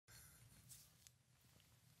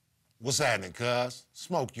What's happening, cuz?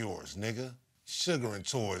 Smoke yours, nigga. Sugar and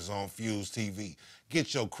Toys on FuseTV.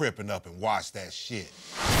 Get your crippin' up and watch that shit.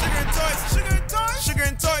 Sugar and toys, sugar and toys, sugar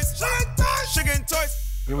and toys, sugar and toys, sugar and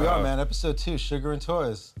toys. Here we are, man. Episode 2, Sugar and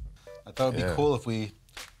Toys. I thought it'd be cool if we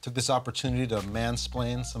took this opportunity to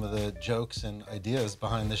mansplain some of the jokes and ideas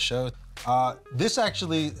behind this show. This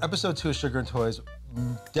actually, episode 2 of Sugar and Toys,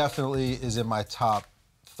 definitely is in my top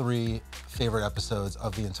 3 favorite episodes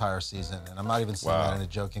of the entire season, and I'm not even saying that in a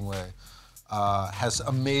joking way. Has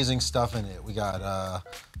amazing stuff in it. We got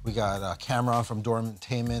Cameron from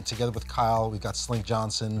Dormtainment together with Kyle. We got Slink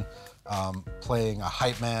Johnson playing a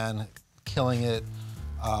Hypeman, killing it.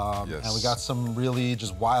 And we got some really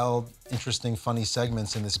just wild, interesting, funny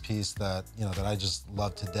segments in this piece that, that I just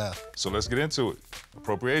love to death. So let's get into it.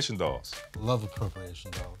 Appropriation dolls. Love appropriation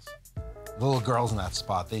dolls. The little girls in that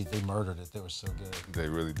spot, they murdered it. They were so good. They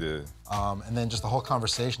really did. And then just the whole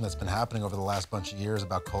conversation that's been happening over the last bunch of years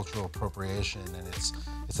about cultural appropriation, and it's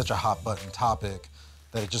such a hot button topic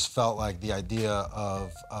that it just felt like the idea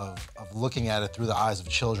of looking at it through the eyes of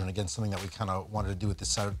children, again, something that we kind of wanted to do with this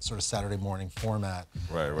sort of Saturday morning format,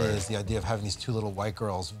 is the idea of having these 2 little white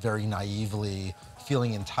girls very naively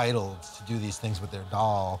feeling entitled to do these things with their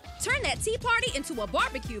doll. Turn that tea party into a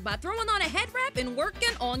barbecue by throwing on a head wrap and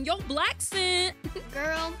working on your black scent.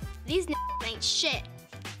 Girl, these ain't shit.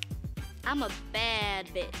 I'm a bad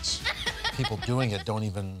bitch. People doing it don't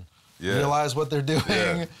even realize what they're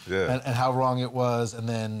doing and how wrong it was, and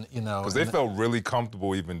then, Because they felt really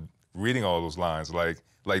comfortable even reading all those lines. Like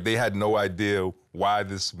they had no idea why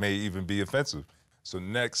this may even be offensive. So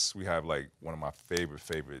next, we have like one of my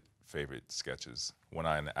favorite sketches, One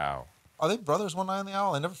Eye and the Owl. Are they brothers, One Eye and the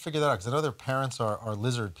Owl? I never figured that out, because I know their parents are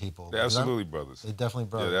lizard people. They're absolutely brothers. They're definitely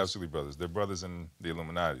brothers. Yeah, they're absolutely brothers. They're brothers in the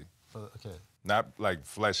Illuminati. Okay. Not like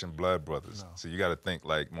flesh and blood brothers. No. So you got to think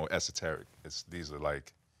like more esoteric. These are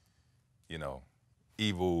like,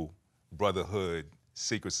 evil brotherhood,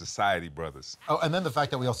 secret society brothers. Oh, and then the fact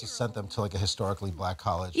that we also sent them to like a historically black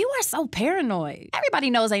college. You are so paranoid. Everybody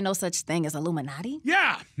knows ain't no such thing as Illuminati.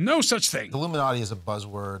 Yeah, no such thing. The Illuminati is a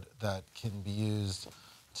buzzword that can be used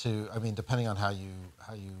to, depending on how you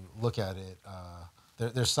look at it,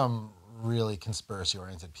 there's some really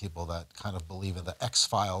conspiracy-oriented people that kind of believe in the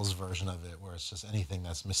X-Files version of it, where it's just anything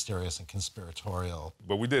that's mysterious and conspiratorial.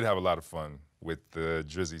 But we did have a lot of fun with the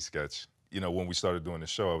Drizzy sketch. When we started doing the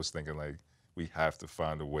show, I was thinking like, we have to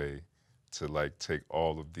find a way to like take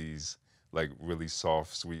all of these like really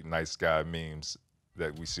soft, sweet, nice guy memes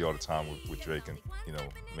that we see all the time with Drake and,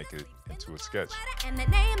 make it into a sketch. And the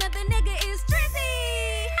name of the nigga is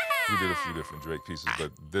Drizzy. We did a few different Drake pieces,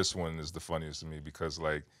 but this one is the funniest to me because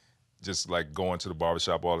like, just like going to the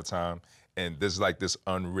barbershop all the time, and there's like this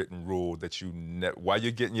unwritten rule that while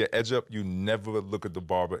you're getting your edge up, you never look at the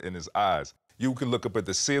barber in his eyes. You can look up at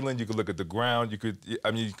the ceiling, you can look at the ground,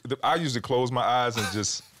 I usually close my eyes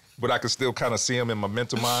and but I can still kind of see him in my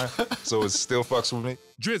mental mind, so it still fucks with me.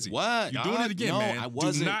 Drizzy, what? You're doing it again, man. I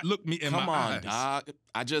wasn't. Do not look me in my eyes. Come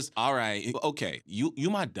on, dog. All right, okay.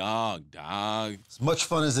 You my dog, dog. As much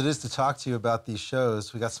fun as it is to talk to you about these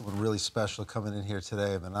shows, we got someone really special coming in here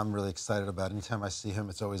today, and I'm really excited about it. Anytime I see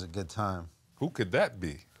him, it's always a good time. Who could that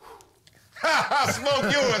be? Smoke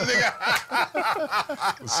yours, nigga.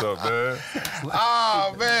 What's up, man?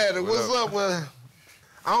 Oh, man, what's up with...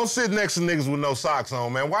 I don't sit next to niggas with no socks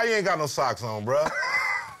on, man. Why you ain't got no socks on, bro?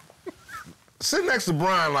 Sit next to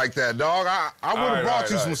Brian like that, dog. I would have brought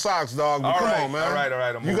you some socks, dog, but come on, man. All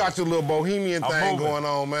right, I'm You got your little bohemian thing going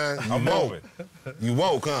on, man. I'm moving. You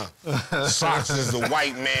woke, huh? Socks is the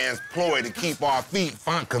white man's ploy to keep our feet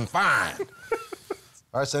confined.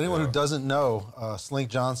 All right, so anyone who doesn't know, Slink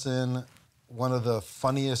Johnson, one of the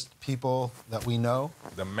funniest people that we know.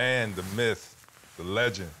 The man, the myth, the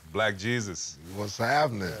legend, Black Jesus. What's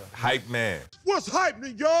happening? Hypeman. What's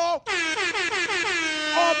happening, y'all?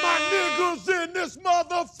 All my niggas in this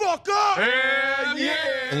motherfucker! Hell yeah!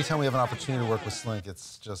 Anytime we have an opportunity to work with Slink,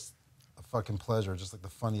 it's just a fucking pleasure, just like the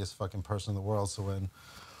funniest fucking person in the world. So when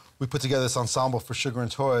we put together this ensemble for Sugar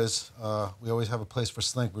and Toys, we always have a place for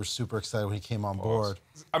Slink. We were super excited when he came on board.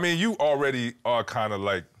 You already are kind of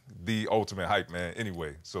like the ultimate hype man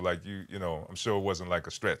anyway. So like I'm sure it wasn't like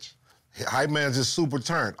a stretch. Hype man's just super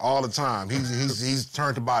turned all the time. He's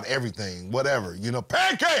turned about everything, whatever.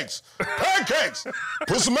 Pancakes! Pancakes!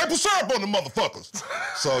 Put some maple syrup on the motherfuckers.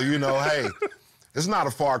 So, hey, it's not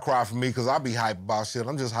a far cry for me because I be hyped about shit.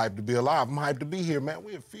 I'm just hyped to be alive. I'm hyped to be here, man.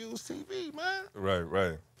 We at FuseTV, man.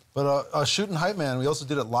 Right. But shooting Hypeman, we also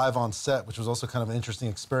did it live on set, which was also kind of an interesting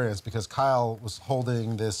experience because Kyle was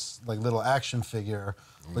holding this like little action figure,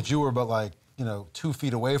 but you were like you know, 2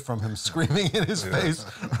 feet away from him, screaming in his face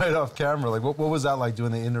right off camera. Like, what was that like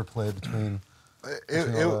doing the interplay between?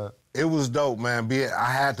 It was dope, man.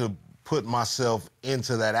 I had to put myself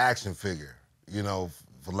into that action figure, you know,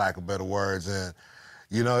 for lack of better words, and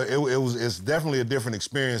you know, it's definitely a different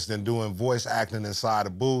experience than doing voice acting inside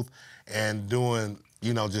a booth and doing,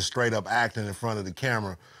 you know, just straight up acting in front of the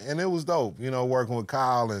camera. And it was dope, you know, working with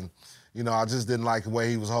Kyle, and you know, I just didn't like the way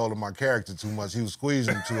he was holding my character too much. He was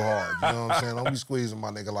squeezing him too hard. You know what I'm saying? Don't be squeezing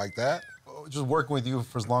my nigga like that. Just working with you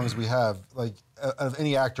for as long as we have, like, of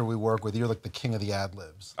any actor we work with, you're like the king of the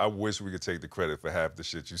ad-libs. I wish we could take the credit for half the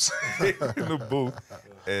shit you say in the booth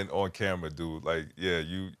and on camera, dude. Like, yeah,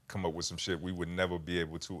 you come up with some shit we would never be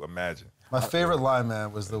able to imagine. My favorite line,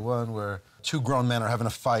 man, was the one where 2 grown men are having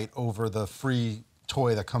a fight over the free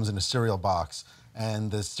toy that comes in a cereal box,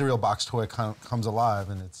 and the cereal box toy comes alive,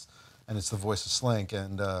 and it's the voice of Slink,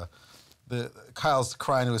 and Kyle's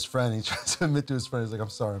crying to his friend. He tries to admit to his friend, he's like, "I'm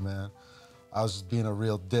sorry, man. I was just being a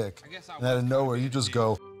real dick." And out of nowhere, you just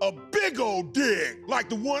go, A big old dick, like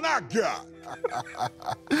the one I got.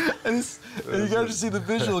 and you gotta just see the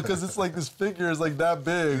visual, because it's like this figure is like that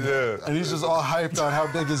big, and he's just all hyped on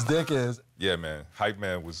how big his dick is. Yeah, man.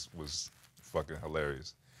 Hypeman was fucking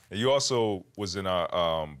hilarious. And you also was in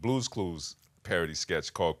our Blues Clues parody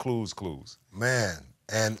sketch called Clues Clues. Man,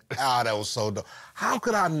 and that was so dope. How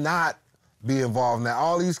could I not be involved in that?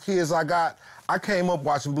 All these kids I came up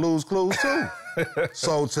watching Blues Clues too.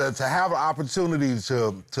 So to have an opportunity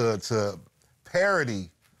to parody,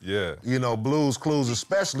 you know, Blues Clues,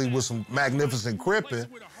 especially with some magnificent crippin',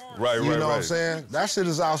 you know what I'm saying? That shit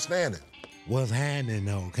is outstanding. What's happening,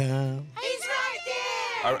 though, cuz? He's right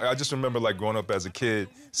there! I just remember, like, growing up as a kid,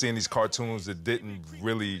 seeing these cartoons that didn't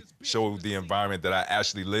really show the environment that I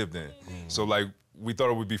actually lived in. So, like, we thought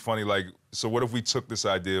it would be funny, like, so what if we took this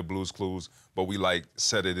idea of Blues Clues, but we, like,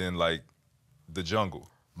 set it in, like, the jungle?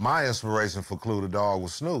 My inspiration for Clue the Dog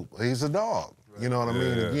was Snoop. He's a dog. You know what I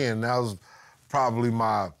mean? Again, that was probably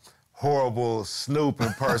my horrible Snoop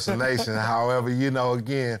impersonation. However, you know,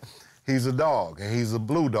 again, he's a dog, and he's a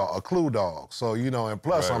blue dog, a Clue dog. So, you know, and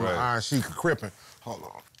plus I'm an Iron Sheik of Crippin'. Hold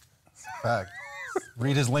on. Fact.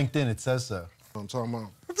 Read his LinkedIn, it says so. I'm talking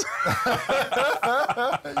about.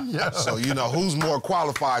 So, you know, who's more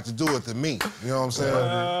qualified to do it than me? You know what I'm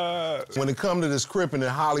saying? When it comes to this crippin' in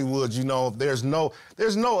Hollywood, you know, there's no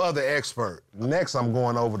other expert. Next, I'm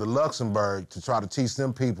going over to Luxembourg to try to teach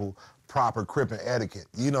them people proper crippin' etiquette.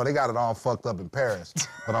 You know, they got it all fucked up in Paris,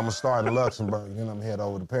 but I'm gonna start in Luxembourg, you know, I'm gonna head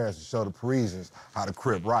over to Paris to show the Parisians how to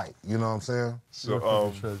crip right. You know what I'm saying? So,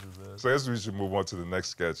 so I guess we should move on to the next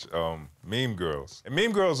sketch, Meme Girls. And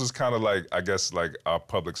Meme Girls is kind of like, I guess, like our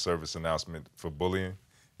public service announcement for bullying.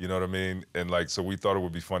 You know what I mean? And like, so we thought it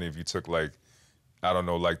would be funny if you took like, I don't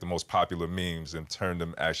know, like the most popular memes and turned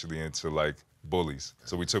them actually into like bullies.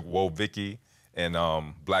 So we took Whoa Vicky and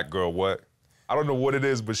Black Girl What. I don't know what it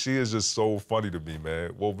is, but she is just so funny to me,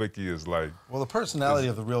 man. Whoa Vicky is like... Well, the personality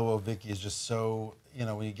of the real Whoa Vicky is just so, you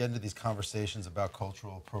know, when you get into these conversations about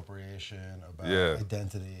cultural appropriation, about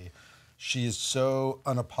identity, she is so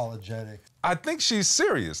unapologetic. I think she's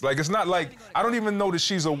serious. Like, it's not like, I don't even know that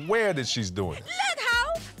she's aware that she's doing it. Look,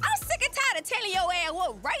 ho, I'm sick and tired of telling your ass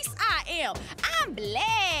what race I am. I'm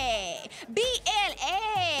black.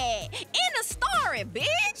 B-L-A. In the story,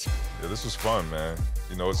 bitch. Yeah, this was fun, man.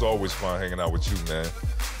 You know, it's always fun hanging out with you, man.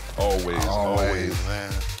 Always, Always,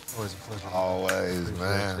 man. Always a pleasure. Always,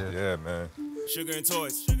 man. Yeah, man. Sugar and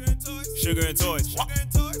toys. Sugar and toys. Sugar and toys.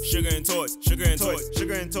 Sugar and toys. Sugar and toys.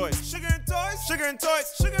 Sugar and toys. Sugar and toys. Sugar and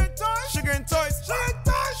toys. Sugar and toys. Sugar and toys.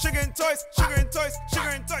 Sugar and toys. Sugar and toys. Sugar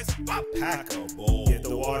and toys. Pack a bowl. Get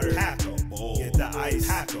the water. Pack a bowl. Get the ice.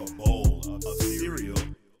 Pack a bowl of